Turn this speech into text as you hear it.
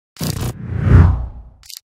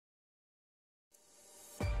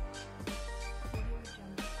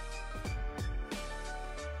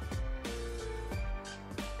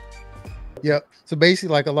Yep. So basically,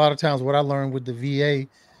 like a lot of times, what I learned with the VA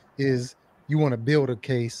is you want to build a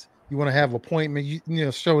case. You want to have appointment. You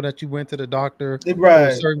know, show that you went to the doctor for a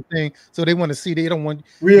Right. certain thing. So they want to see. They don't want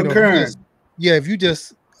if you Reoccurring. just if you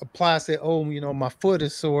just apply, say, oh, my foot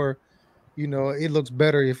is sore. It looks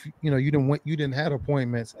better if you didn't have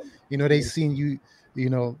appointments. They seen you. You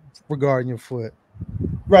know, regarding your foot.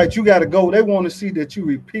 Right, you got to go. They want to see that you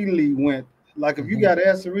repeatedly went. Like if you Hmm. got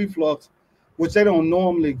acid reflux, which they don't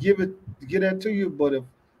normally give that to you, but if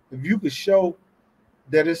you could show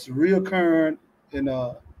that it's reoccurring and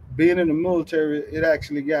being in the military, it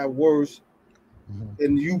actually got worse, Hmm.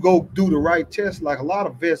 and you go do the right test. Like a lot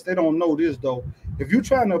of vets, they don't know this though. If you're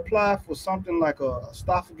trying to apply for something like a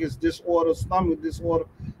esophagus disorder, stomach disorder,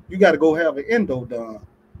 you got to go have an endo done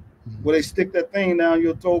where they stick that thing down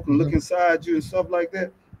your throat and look Hmm. inside you and stuff like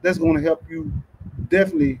that. That's going to help you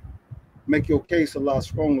definitely make your case a lot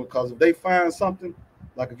stronger. Because if they find something,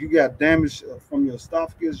 like if you got damage from your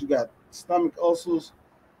esophagus, you got stomach ulcers,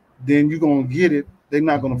 then you're going to get it. They're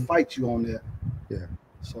not going to Hmm. fight you on that. Yeah.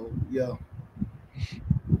 So, yeah.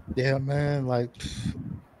 Yeah, man. Like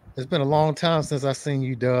it's been a long time since I seen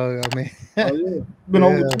you, Doug. I mean, Oh, yeah. Been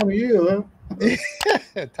over yeah. 20 years,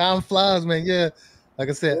 huh? Time flies, man. Yeah. Like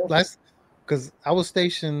I said, Yeah. last because I was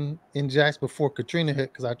stationed in Jax before Katrina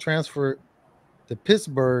hit because I transferred to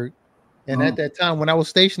Pittsburgh. And Uh-huh. at that time, when I was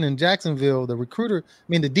stationed in Jacksonville, the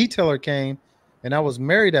detailer came, and I was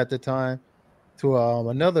married at the time to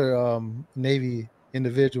another Navy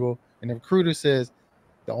individual. And the recruiter says,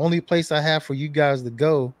 the only place I have for you guys to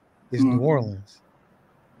go is New Mm-hmm. Orleans.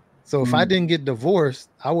 So if I Mm-hmm. didn't get divorced,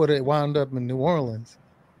 I would have wound up in New Orleans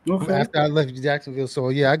Okay. after I left Jacksonville. So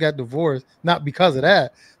yeah, I got divorced not because of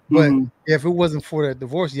that, but Mm-hmm. if it wasn't for that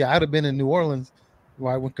divorce, yeah, I'd have been in New Orleans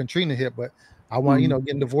right when Katrina hit. But I want Mm-hmm.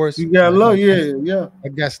 getting divorced, You got and love, yeah, yeah. I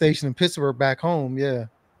got stationed in Pittsburgh back home. Yeah,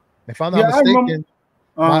 if I'm not Yeah, I remember. mistaken,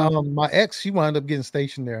 Uh, my ex she wound up getting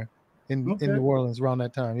stationed there in okay. New Orleans around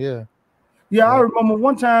that time. Yeah, Yeah, I yeah. remember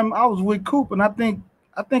one time I was with Coop, and I think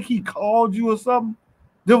he called you or something.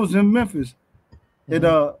 That was in Memphis. And Hmm.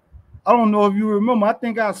 I don't know if you remember. I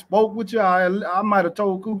think I spoke with you. I might have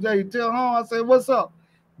told Coop, hey, tell home. I said, what's up?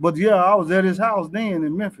 But yeah, I was at his house then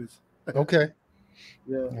in Memphis. Okay,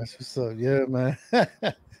 Yeah. that's what's up. Yeah, man.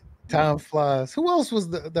 Time flies. Who else was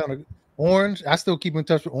down there? Orange? I still keep in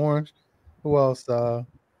touch with Orange. Who else? I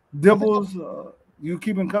think Dibbles, you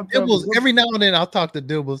keep in contact with Dibbles. Dibbles? Every now and then I'll talk to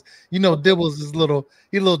Dibbles. Okay. Dibbles is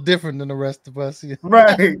he's a little different than the rest of us. Yeah.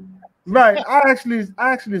 Right. Right. I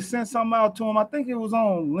actually sent something out to him. I think it was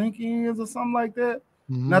on LinkedIn or something like that.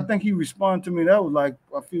 And I Hmm. think he responded to me. That was like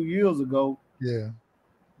a few years ago. Yeah.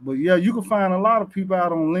 But yeah, you can find a lot of people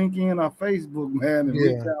out on LinkedIn or Facebook, man, and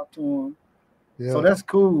reach Yeah. out to them. So Yeah. that's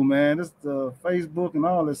cool, man. This the Facebook and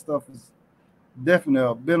all this stuff is definitely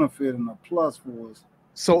a benefit and a plus for us.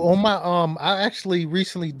 So on my I actually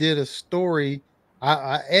recently did a story.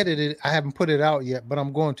 I edited it. I haven't put it out yet, but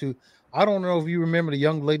I'm going to. I don't know if you remember the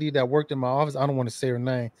young lady that worked in my office. I don't want to say her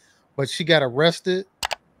name, but she got arrested.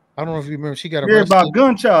 I don't know if you remember. She got Yeah, about arrested.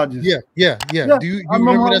 gun charges. Yeah, yeah, yeah. Yeah, Do I you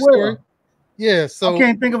remember remember her that story? well. Yeah. I So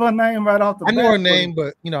can't think of her name right off the I know her bat, but name,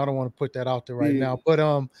 but I don't want to put that out there right yeah. now. But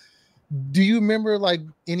do you remember like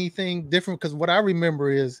anything different? Because what I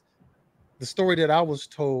remember is the story that I was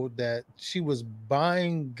told that she was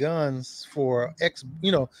buying guns for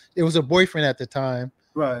it was a boyfriend at the time,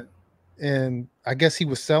 Right. and I guess he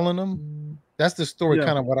was selling them. That's the story, Yeah.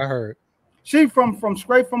 kind of what I heard. She from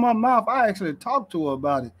straight from her mouth. I actually talked to her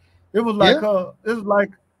about it. Yeah, It was like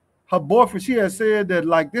her boyfriend. She had said that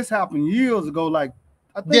like this happened years ago. Like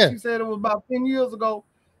I think yeah. she said it was about 10 years ago.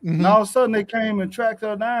 And Mm-hmm. all of a sudden they came and tracked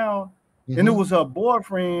her down, and it Mm-hmm. was her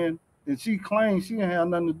boyfriend, and she claimed she didn't have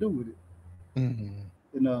nothing to do with it. Mm-hmm.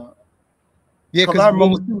 And Yeah, because I because what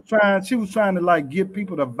remember was she was trying to like get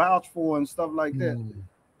people to vouch for her and stuff like that. mm.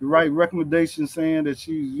 The right recommendation saying that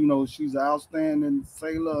she's an outstanding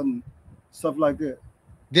sailor and stuff like that.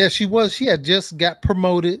 Yeah, she was. She had just got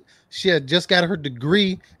promoted. She had just got her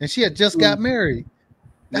degree, and she had just got Mm, married.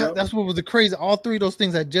 yep. That's what was the crazy. All three of those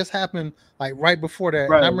things had just happened like right before that.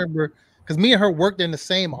 And I Right. remember because me and her worked in the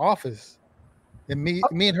same office, and me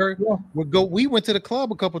and her Yeah. would go. We went to the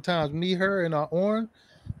club a couple times. Me, her, and Orange.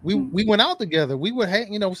 We went out together. We would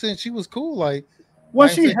hang. Since she was cool, like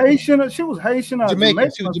Was I she said, Haitian? She was Haitian or Jamaican.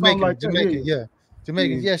 Jamaican She was or something Jamaican. like that. Jamaican. Yeah, Yeah.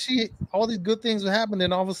 Jamaican. Yeah. Yeah, she all these good things would happen.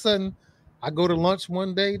 Then all of a sudden, I go to lunch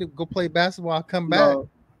one day to go play basketball. I come back. No,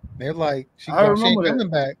 They're like, I she ain't remember that. coming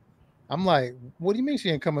back. I'm like, what do you mean she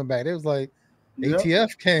ain't coming back? It was like Yeah.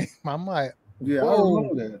 ATF came. I'm like, Yeah, I whoa,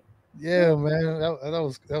 remember that. yeah, man,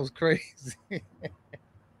 that was crazy. Yeah,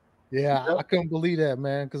 Yeah. I couldn't believe that,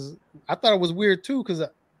 man, because I thought it was weird too, because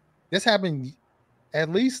this happened at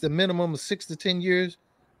least a minimum of 6 to 10 years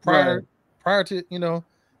Right. prior to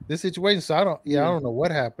this situation. So I Yeah. don't know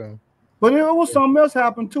what happened. But it was something else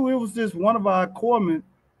happened too. It was this one of our corpsmen.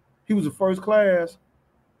 He was a first class,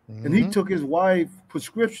 and he Hmm. took his wife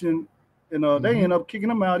prescription, and they Hmm. ended up kicking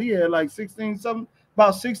him out. He had like 16 something,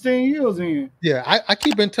 about 16 years in. Yeah, I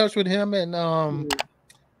keep in touch with him, and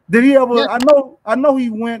Did he yeah. ever? I know he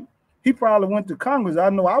went. He probably went to Congress. I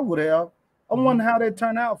know I would have. I Hmm. wonder how that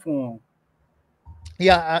turned out for him.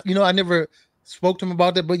 Yeah, I never spoke to him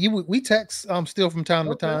about that, but we text still from time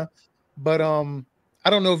to Okay. time. But I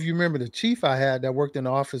don't know if you remember the chief I had that worked in the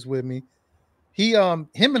office with me. He him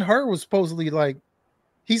and her was supposedly like,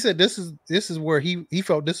 he said this is where he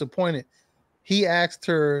felt disappointed. He asked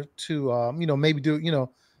her to maybe do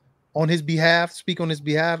on his behalf, speak on his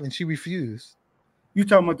behalf, and she refused. You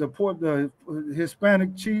talking about the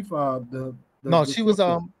Hispanic chief, No, the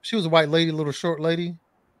sister? she was a white lady, little short lady.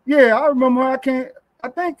 Yeah, I remember her. I can't.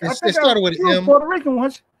 It started with She an was M. Puerto Rican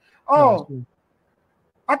once. No, Oh,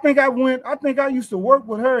 I think I went. I think I used to work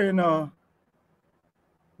with her in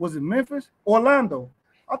was it Memphis, Orlando?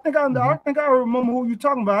 I mhm, think I remember who you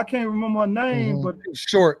talking about. I can't remember her name, mhm. but She was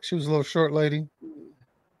short. She was a little short lady.